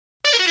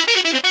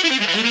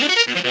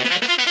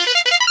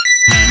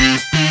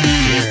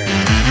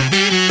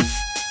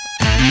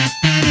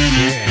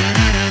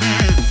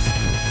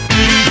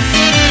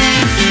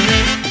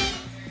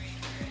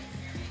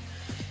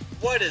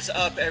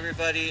up,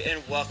 everybody,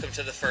 and welcome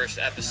to the first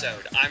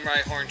episode. I'm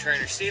Rhyhorn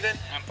Trainer Steven.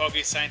 I'm Poke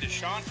Scientist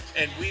Sean.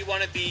 And we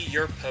want to be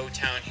your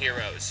Po-Town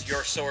heroes,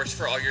 your source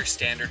for all your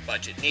standard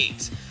budget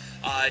needs.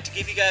 To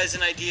give you guys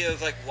an idea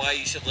of why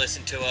you should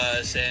listen to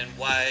us and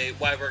why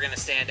we're going to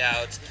stand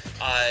out,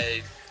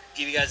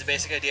 give you guys a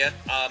basic idea.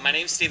 My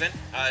name's Steven.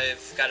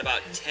 I've got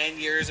about 10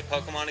 years of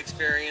Pokemon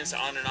experience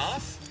on and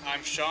off.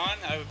 I'm Sean.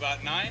 I have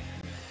about 9.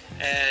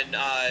 And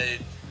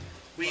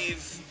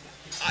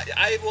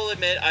I will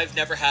admit I've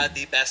never had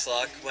the best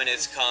luck when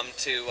it's come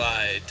to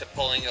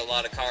pulling a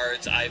lot of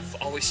cards. I've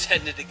always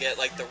tended to get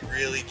the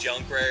really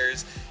junk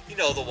rares,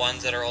 the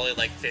ones that are only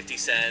 50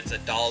 cents,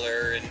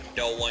 $1, and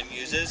no one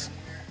uses.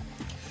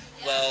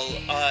 Well,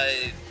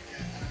 I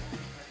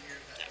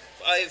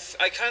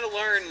kind of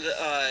learned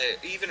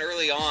even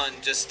early on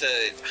just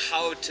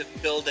how to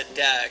build a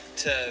deck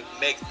to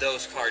make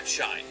those cards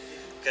shine,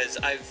 because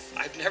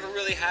I've never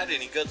really had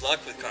any good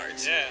luck with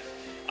cards. Yeah.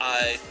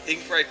 I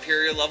think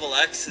Rhyperior level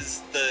X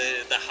is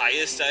the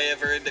highest I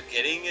ever end up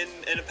getting in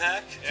a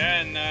pack.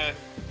 Yeah, and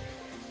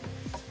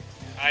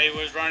I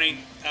was running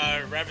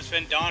Rapid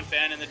Spin Dawn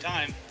Fan in the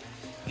time.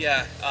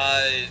 Yeah,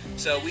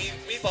 so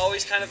we've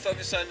always kind of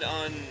focused on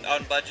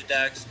budget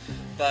decks,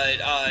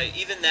 but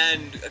even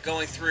then,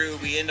 going through,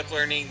 we end up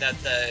learning that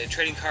the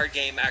trading card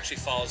game actually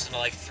falls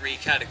into 3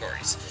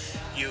 categories.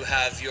 You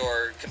have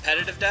your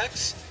competitive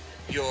decks,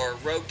 your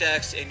rogue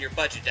decks, and your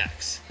budget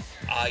decks.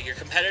 Your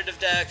competitive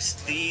decks,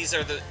 these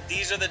are the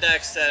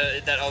decks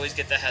that always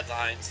get the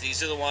headlines.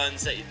 These are the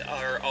ones that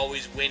are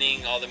always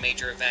winning all the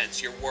major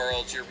events, your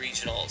worlds, your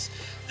regionals.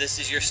 This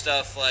is your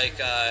stuff like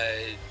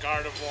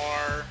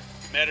Gardevoir,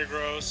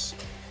 Metagross,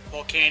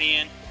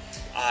 Volcanion.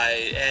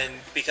 And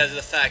because of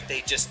the fact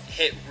they just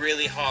hit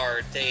really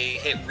hard, they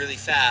hit really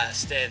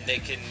fast, and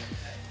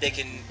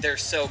they're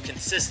so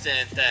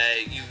consistent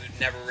that you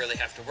never really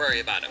have to worry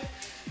about them.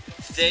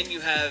 Then you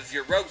have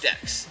your rogue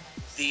decks.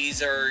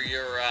 These are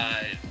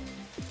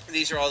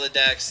all the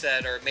decks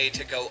that are made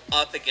to go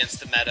up against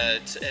the meta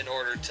in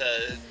order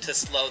to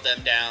slow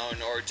them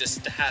down or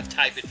just to have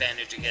type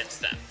advantage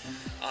against them.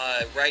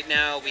 Right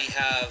now we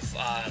have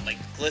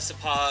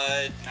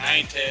Gliscopod,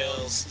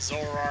 Ninetales,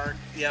 Zoroark.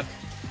 Yep.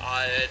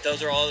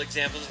 Those are all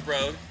examples of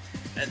rogue.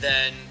 And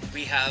then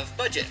we have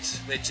budget,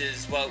 which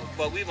is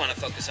what we want to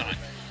focus on.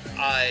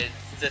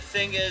 The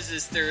thing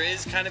is there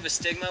is kind of a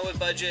stigma with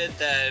budget,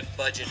 that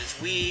budget is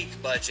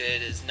weak,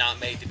 budget is not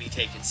made to be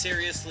taken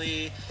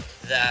seriously,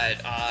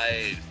 that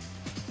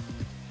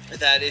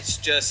it's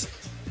just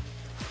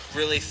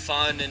really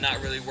fun and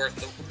not really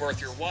worth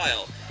your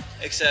while.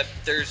 Except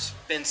there's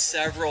been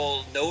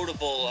several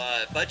notable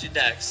budget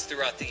decks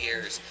throughout the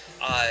years.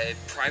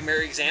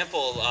 Primary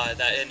example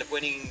that ended up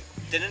winning,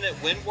 didn't it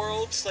win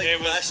Worlds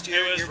last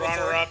year? It was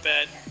runner-up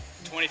at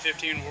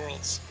 2015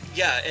 Worlds.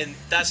 Yeah, and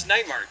that's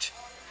Night March.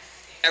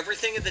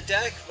 Everything in the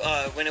deck,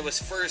 when it was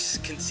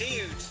first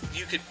conceived,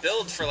 you could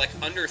build for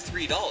under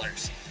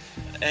 $3,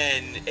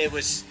 and it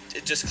was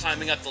just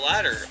climbing up the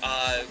ladder.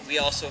 We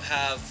also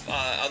have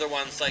other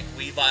ones like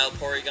Weavile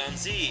Porygon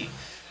Z.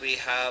 We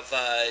have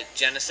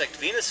Genesect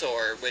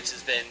Venusaur, which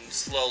has been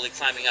slowly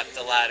climbing up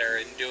the ladder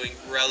and doing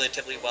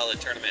relatively well at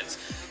tournaments.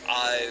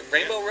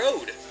 Rainbow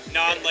Road.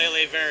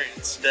 Non-Lele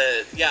variants.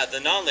 The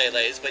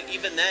non-Leles, but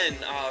even then,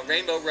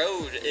 Rainbow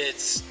Road,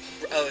 it's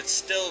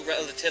still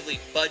relatively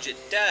budget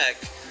deck,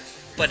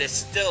 but it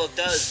still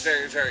does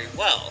very, very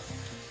well.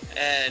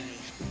 And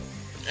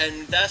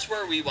that's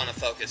where we want to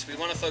focus. We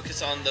want to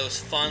focus on those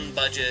fun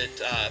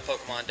budget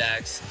Pokemon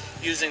decks,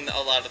 using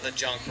a lot of the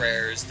junk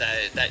rares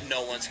that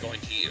no one's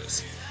going to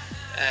use.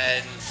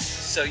 And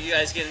so you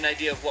guys get an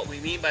idea of what we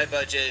mean by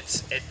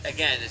budgets.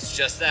 Again, it's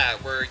just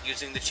that. We're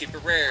using the cheaper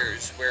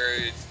rares.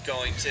 We're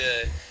going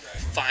to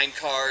find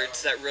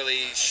cards that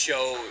really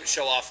show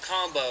off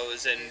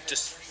combos and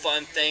just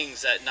fun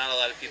things that not a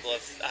lot of people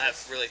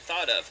have really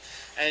thought of.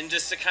 And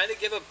just to kind of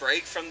give a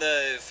break from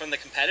the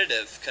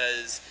competitive,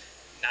 because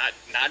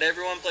not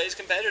everyone plays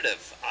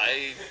competitive.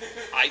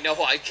 I know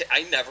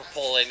I never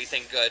pull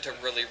anything good to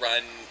really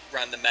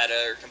run the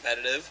meta or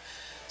competitive.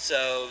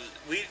 So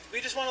we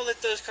just want to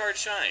let those cards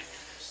shine.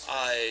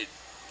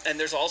 And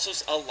there's also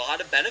a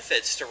lot of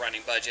benefits to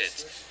running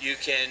budget. You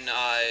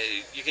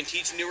can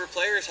teach newer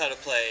players how to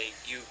play.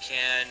 You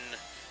can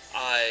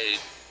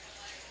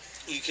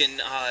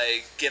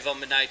give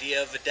them an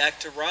idea of a deck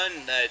to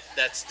run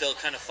that's still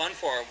kind of fun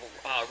for them.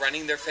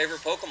 Running their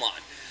favorite Pokemon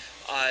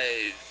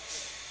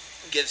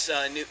gives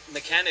new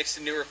mechanics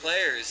to newer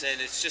players, and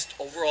it's just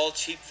overall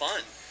cheap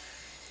fun.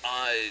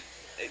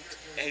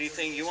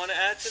 Anything you want to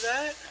add to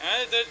that?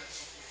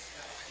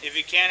 If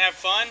you can't have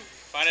fun,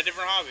 find a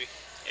different hobby.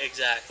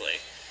 Exactly.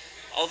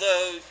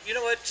 Although, you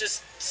know what,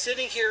 just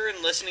sitting here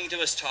and listening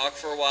to us talk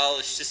for a while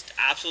is just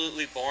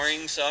absolutely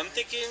boring, so I'm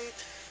thinking,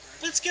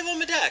 let's give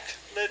them a deck.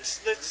 Let's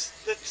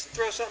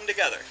throw something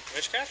together.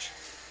 Witchcatch?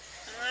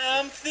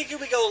 I'm thinking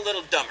we go a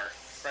little dumber.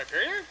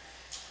 Rhyperior?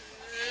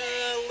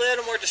 A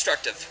little more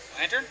destructive.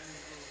 Lantern?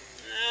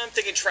 I'm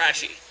thinking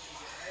trashy.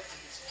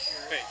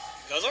 Wait,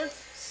 Guzzlord?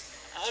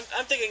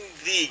 I'm thinking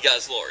the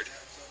Guzzlord.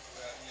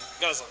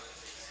 Guzzlord.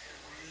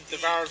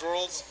 Devours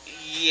worlds.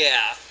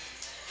 Yeah.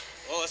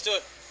 Well, let's do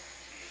it.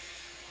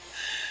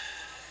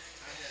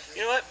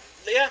 You know what?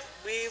 Yeah,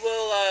 we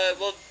will.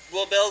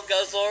 We'll build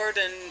Guzzlord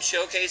and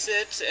showcase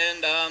it,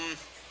 and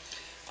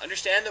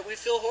understand that we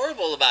feel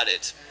horrible about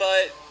it,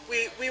 but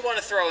we want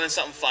to throw in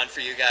something fun for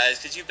you guys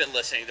because you've been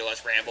listening to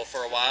us ramble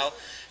for a while.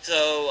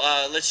 So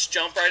let's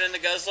jump right into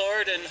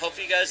Guzzlord and hope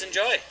you guys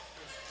enjoy.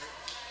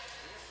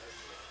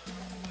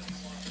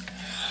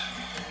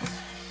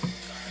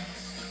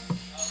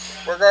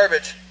 We're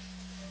garbage.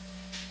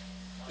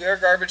 We are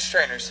garbage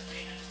trainers.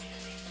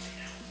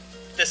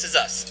 This is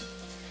us.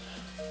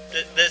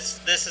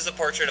 This is a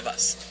portrait of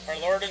us. Our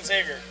Lord and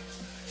Savior.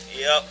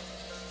 Yep.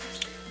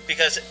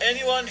 Because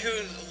anyone who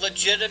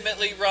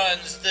legitimately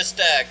runs this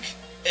deck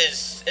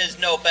is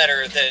no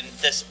better than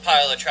this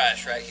pile of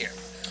trash right here.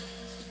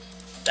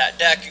 That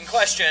deck in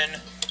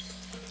question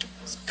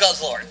is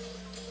Guzzlord.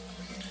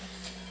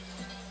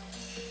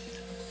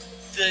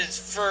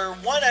 For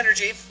 1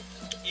 energy,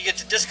 you get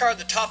to discard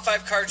the top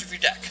 5 cards of your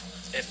deck.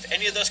 If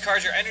any of those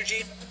cards are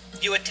energy,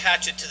 you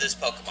attach it to this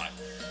Pokemon.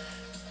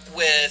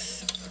 With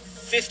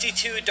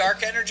 52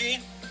 dark energy,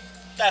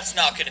 that's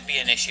not going to be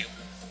an issue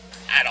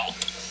at all.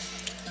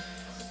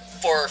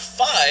 For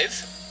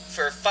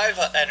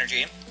 5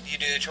 energy, you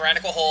do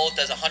Tyrannical Hold,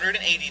 does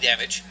 180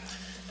 damage.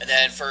 And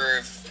then for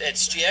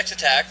its GX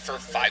attack, for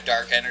 5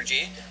 dark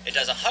energy, it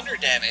does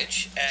 100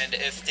 damage. And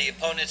if the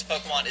opponent's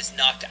Pokemon is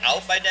knocked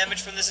out by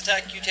damage from this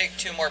attack, you take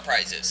 2 more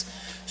prizes.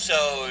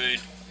 So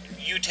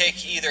you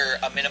take either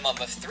a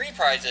minimum of 3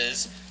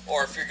 prizes,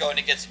 or if you're going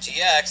against a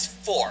GX,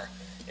 4.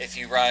 If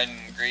you run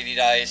Greedy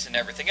Dice and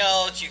everything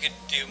else, you could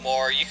do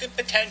more. You could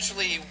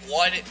potentially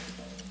 1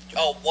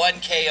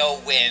 KO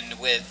win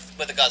with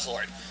a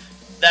Guzzlord.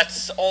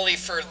 That's only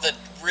for the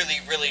really,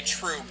 really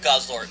true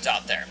Guzzlords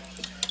out there.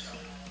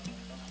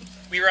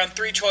 We run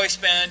 3 Choice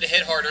Band to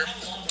hit harder.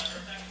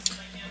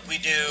 We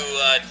do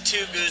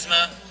 2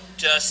 Guzma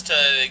just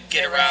to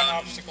get around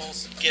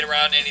obstacles, get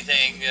around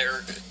anything,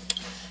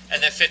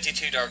 and then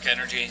 52 Dark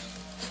Energy.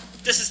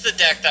 This is the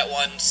deck that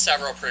won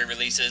several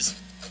pre-releases.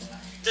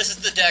 This is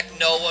the deck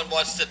no one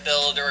wants to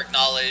build or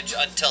acknowledge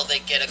until they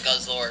get a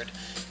Guzzlord,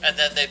 and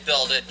then they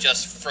build it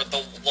just for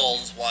the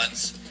lulz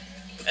once,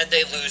 and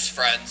they lose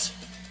friends.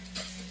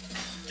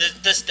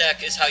 This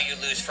deck is how you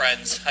lose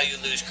friends, how you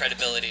lose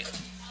credibility,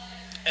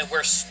 and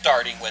we're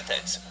starting with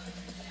it.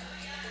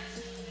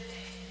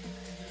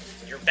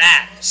 You're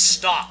bad.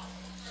 Stop.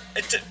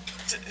 It's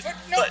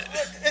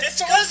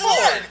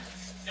Guzzlord!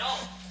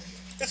 No.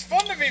 It's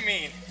fun to be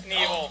mean and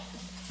evil.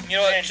 You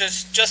know what,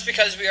 just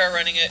because we are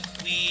running it,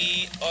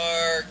 we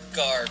are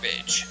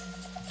garbage.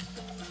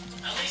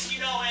 At least you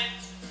know it.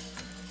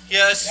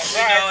 Yes, That's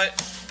we right. know it.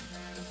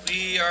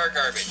 We are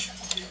garbage.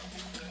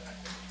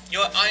 You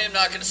know what, I am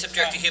not going to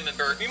subject a human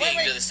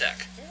being to this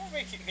deck. We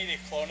might need a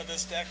clone of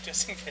this deck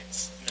just in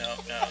case. No,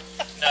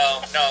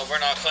 we're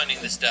not cloning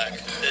this deck.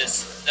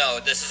 This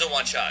is a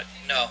one-shot.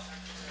 No.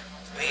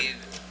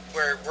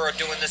 We're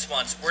doing this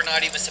once. We're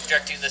not even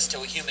subjecting this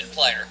to a human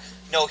player.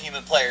 No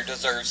human player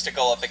deserves to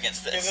go up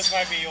against Yeah, this. this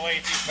might be way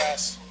too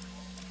fast.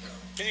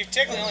 Because you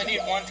technically only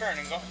need 1 turn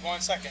and go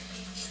 1 second.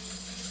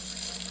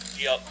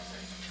 Yep.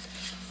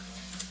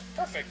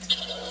 Perfect.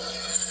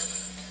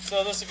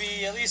 So this would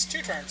be at least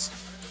 2 turns.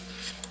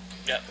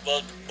 Yeah,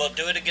 we'll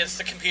do it against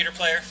the computer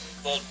player.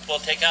 We'll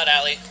take out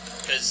Allie,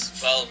 because,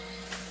 well,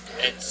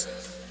 it's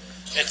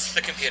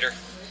the computer.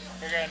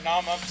 We're gonna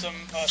nom up some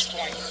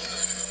spoink.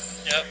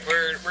 Yep,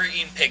 we're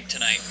eating pig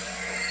tonight.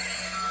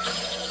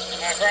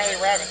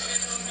 Apparently rabbit.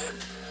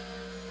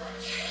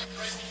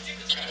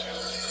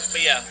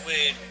 But yeah,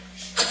 we...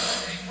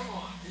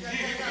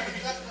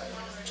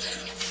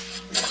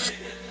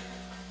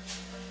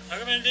 How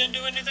come it didn't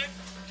do anything?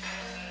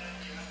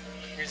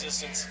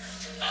 Resistance.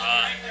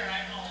 Ah.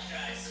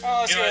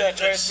 Oh, let's You know get what,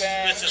 that choice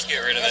band. let's just get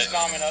rid of Let's it.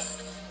 nom it up.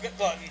 Good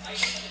glutton.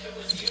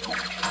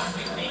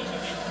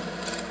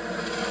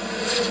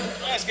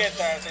 Let's get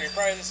that 3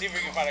 prizes. See if we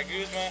can find a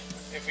Guzma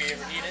if we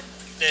ever need it.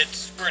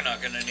 We're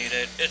not gonna need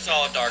it. It's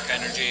all dark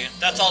energy.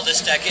 That's all this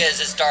deck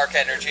is dark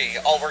energy.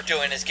 All we're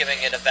doing is giving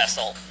it a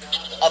vessel.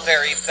 A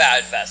very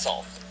bad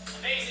vessel.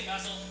 Amazing,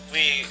 Guzzle.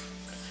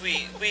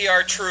 We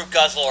are true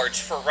Guzzlords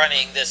for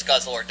running this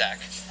Guzzlord deck.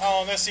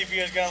 Oh, and this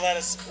CPU is gonna let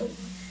us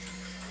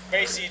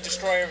basically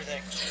destroy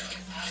everything.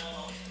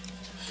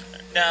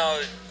 Now,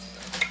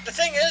 the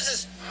thing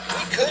is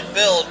we could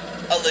build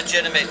a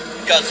legitimate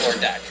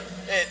Guzzlord deck.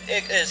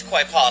 It is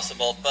quite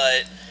possible,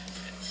 but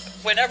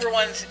when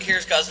everyone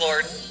hears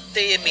Guzzlord,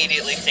 they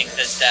immediately think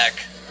this deck.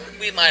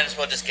 We might as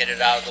well just get it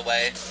out of the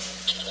way.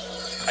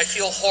 I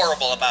feel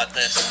horrible about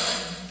this.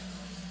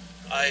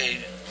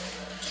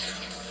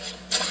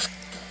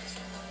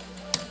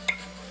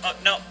 Oh,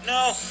 no,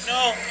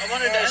 I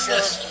wanted to end Sure.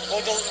 this.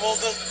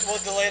 We'll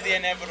delay the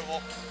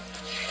inevitable.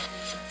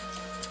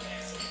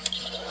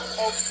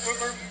 Oh,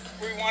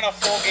 we want a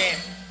full game.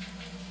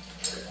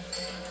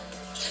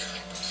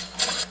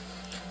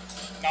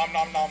 Nom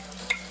nom nom.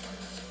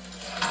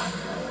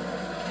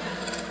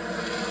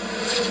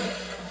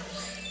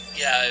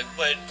 Yeah,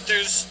 but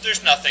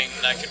there's nothing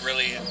that could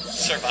really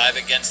survive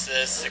against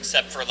this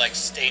except for like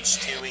stage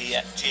 2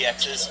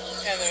 GXs.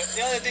 And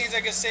the only things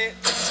I could say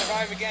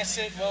survive against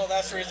it, well,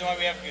 that's the reason why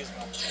we have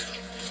Guzma.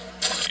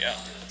 Yeah.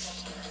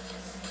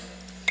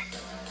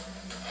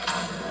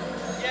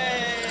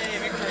 Yay,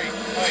 victory!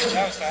 Oh wait,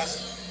 that was fast.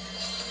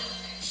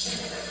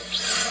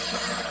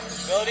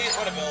 Abilities?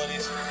 What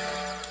abilities?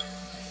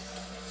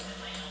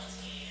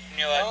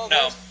 You know what?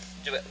 No.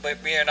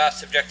 We are not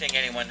subjecting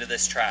anyone to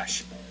this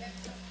trash.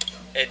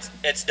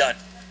 It's done.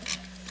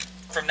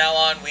 From now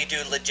on, we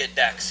do legit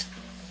decks.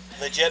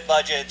 Legit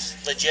budgets,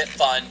 legit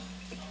fun.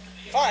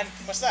 Fun?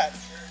 What's that?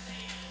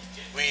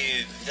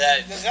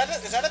 Is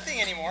that a thing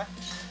anymore?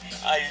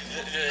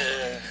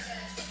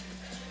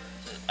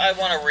 I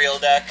want a real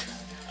deck.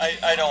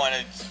 I don't want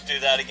to do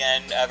that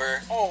again,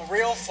 ever. Oh,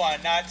 real fun,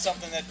 not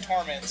something that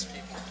torments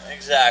people.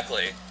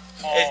 Exactly.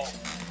 Oh.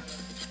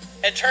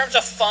 In terms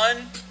of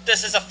fun,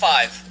 this is a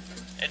 5.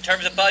 In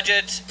terms of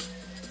budget,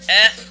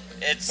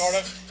 it's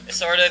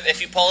Sort of.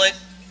 If you pull it,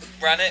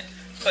 run it.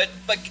 But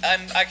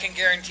I can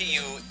guarantee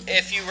you,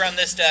 if you run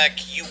this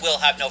deck, you will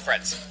have no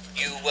friends.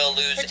 You will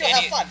lose But you'll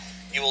have fun.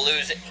 You will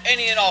lose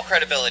any and all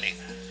credibility.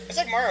 It's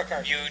like Mario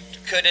Kart. You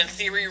could, in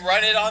theory,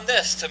 run it on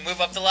this to move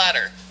up the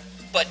ladder,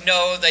 but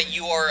know that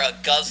you are a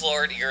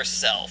Guzzlord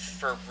yourself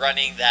for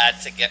running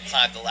that to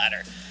climb the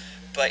ladder.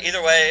 But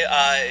either way,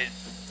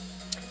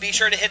 be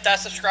sure to hit that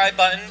subscribe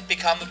button,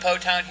 become a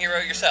Po-Town hero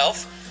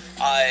yourself.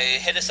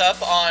 Hit us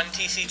up on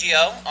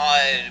TCGO.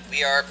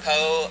 We are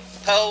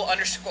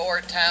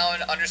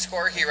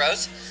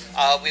Po_Town_heroes.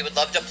 We would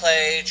love to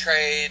play,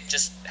 trade,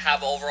 just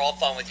have overall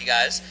fun with you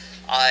guys.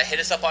 Hit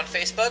us up on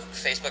Facebook,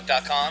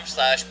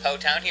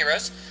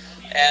 facebook.com/PoTownHeroes.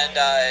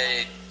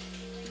 And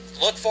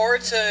look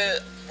forward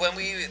to when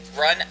we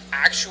run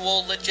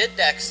actual legit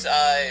decks.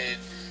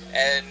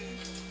 And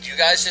you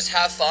guys just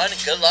have fun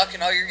and good luck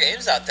in all your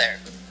games out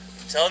there.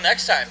 Until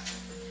next time.